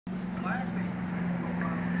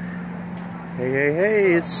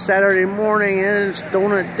Hey, it's Saturday morning and it's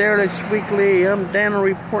Donut Derelicts Weekly. I'm Daniel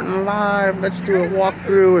reporting live. Let's do a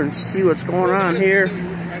walkthrough and see what's going on here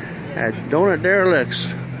at Donut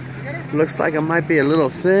Derelicts. Looks like it might be a little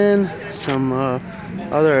thin. Some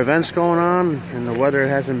other events going on and the weather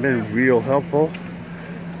hasn't been real helpful.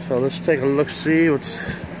 So let's take a look, see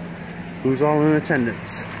who's all in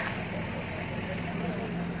attendance.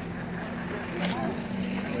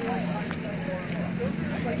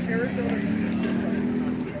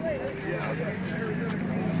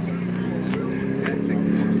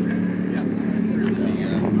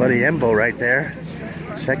 My buddy Embo right there.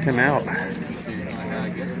 Check him out.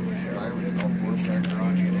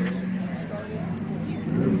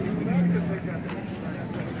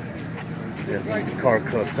 Yeah, car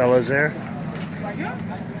club fellas there.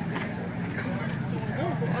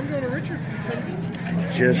 I'm going to Richard's.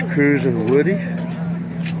 Just cruising Woody.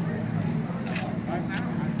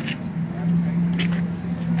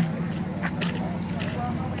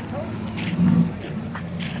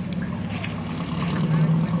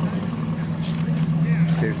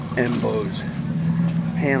 Here's Embo's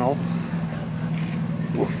panel.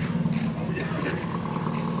 Woof.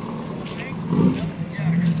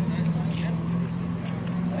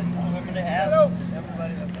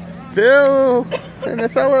 Phil and the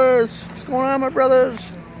fellas, what's going on, my brothers?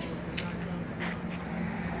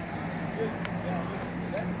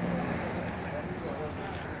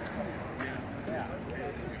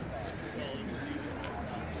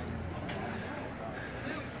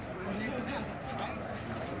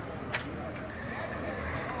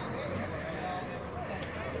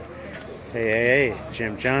 Hey,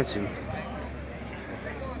 Jim Johnson.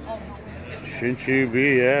 Shouldn't you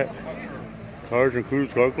be at Cars and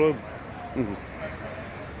Cruise Car Club?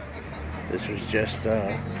 This was just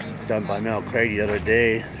done by Mel Craig the other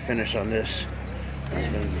day. Finish on this. It's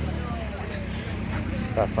been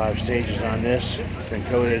about 5 stages on this. It's been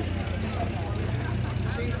coated.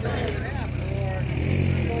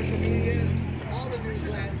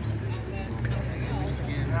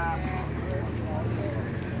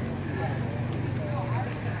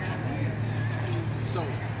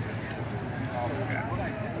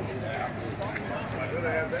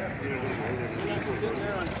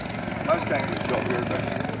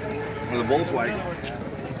 The bull's white.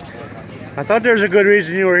 I thought there was a good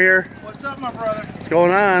reason you were here. What's up, my brother? What's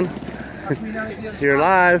going on? You're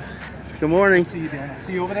live. Good morning. See you, Dan.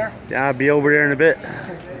 See you over there? Yeah, I'll be over there in a bit.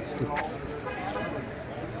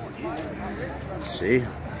 See?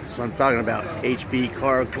 That's what I'm talking about. HB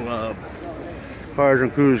Car Club. Cars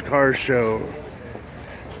and Cruise Car Show.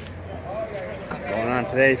 Going on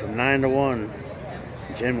today from 9 to 1.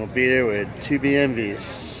 Jim will be there with 2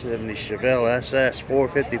 BMWs. 70 Chevelle SS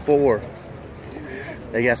 454.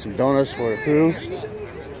 They got some donuts for the crew.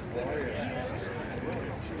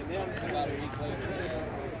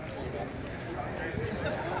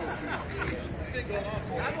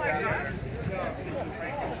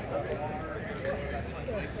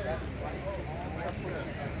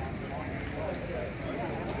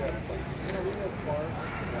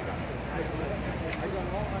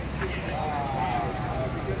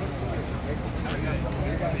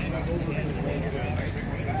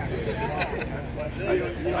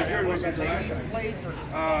 Place or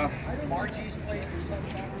Margie's place or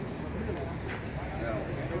something.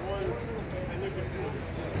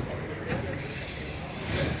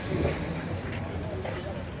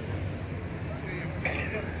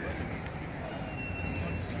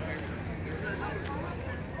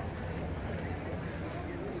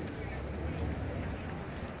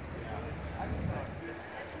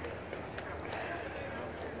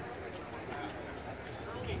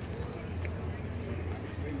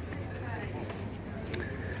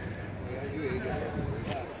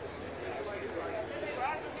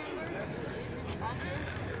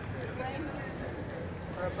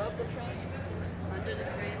 Above the frame, under the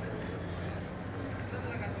frame.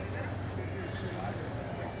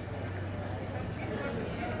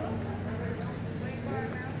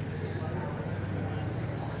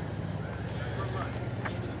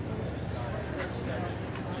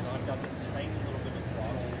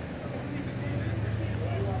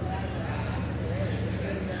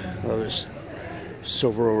 Well, this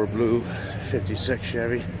silver over blue 56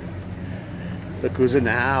 Chevy. Look who's in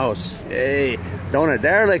the house. Hey, Donut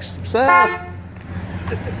Derelicts himself.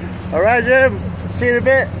 All right, Jim. See you in a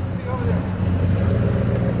bit.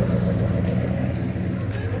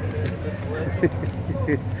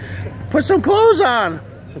 Put some clothes on.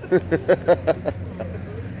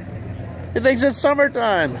 He thinks it's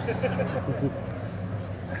summertime.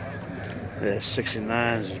 The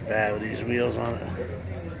 69 is bad with these wheels on it.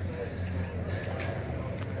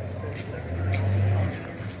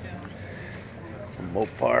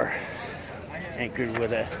 Mopar anchored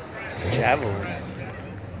with a javelin.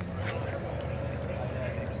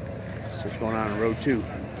 That's what's going on road 2.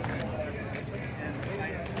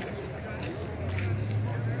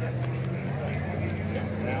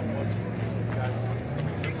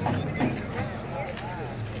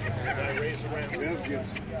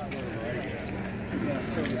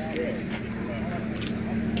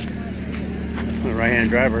 The right-hand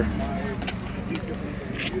driver,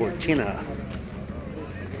 Cortina.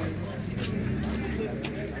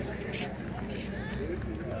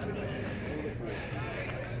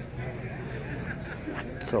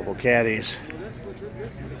 Couple caddies.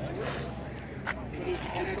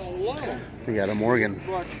 We got a Morgan.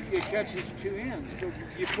 It catches two ends. So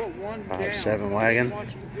you put one 5.7 wagon.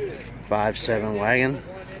 5.7 wagon.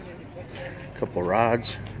 Couple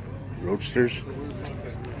rods. Roadsters.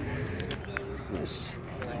 Nice.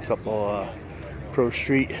 Couple Pro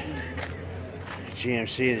Street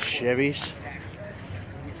GMC and Chevys.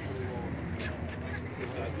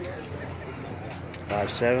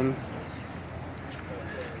 5.7.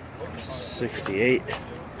 68.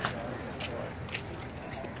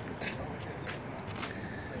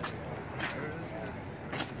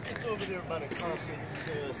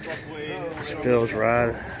 It's Phil's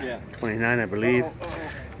rod, 29, I believe.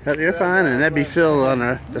 You're fine, and that'd be Phil on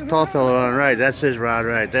the tall fellow on the right. That's his rod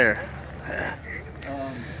right there.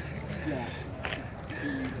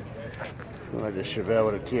 Like the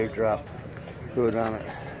Chevelle with a teardrop hood on it.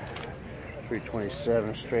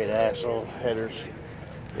 327 straight axle headers.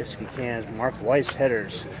 Whiskey cans, Mark Weiss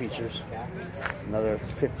headers features. Another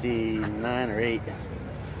 59 or 8.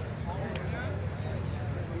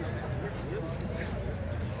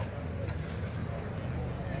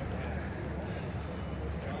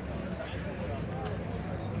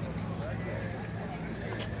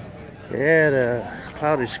 Yeah, the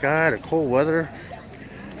cloudy sky, the cold weather,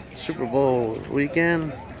 Super Bowl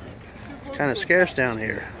weekend. It's kind of scarce down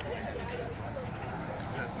here.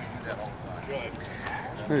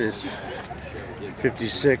 It is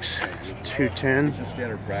 56, 210. It's a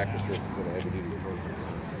standard practice for a heavy duty person.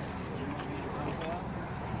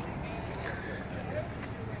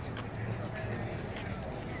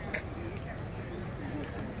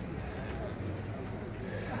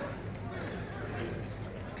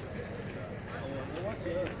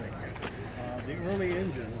 The early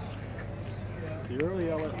engine, the early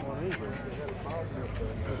LS1 engines, they had a problem with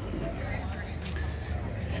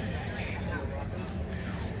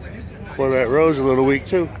Corvette Rose a little weak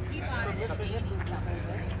too.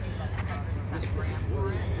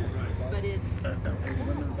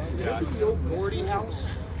 the old boarding house.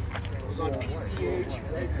 It was on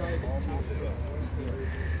PCH right by the top of it.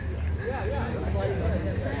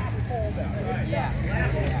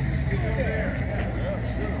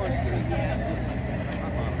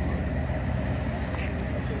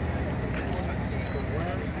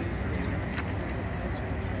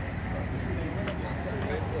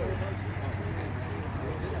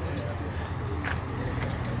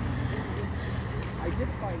 I did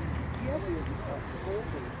find he has a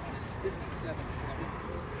golden on his 57 Chevy.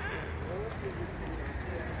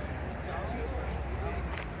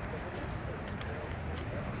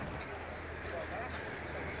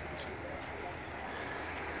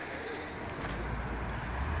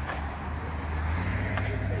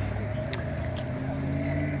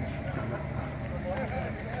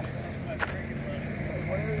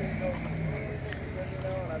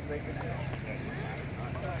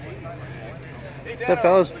 Hey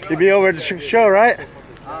fellas, you'll be over at the show, right?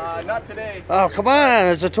 Not today. Oh, come on.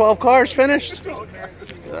 Is the 12 cars finished?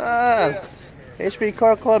 HB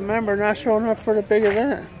Car Club member not showing up for the big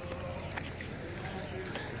event.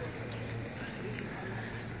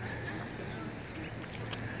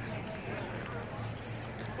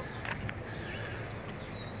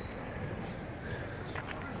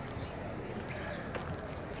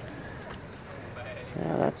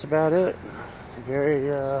 Yeah, that's about it.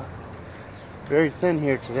 Very thin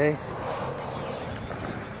here today.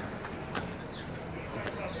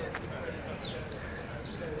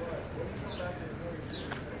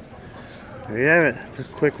 There you have it. A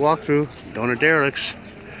quick walkthrough. Donor Derelicts.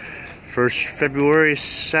 1st February,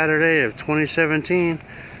 Saturday of 2017.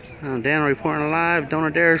 I'm Dan reporting live.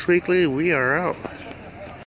 Donor Derelicts Weekly. We are out.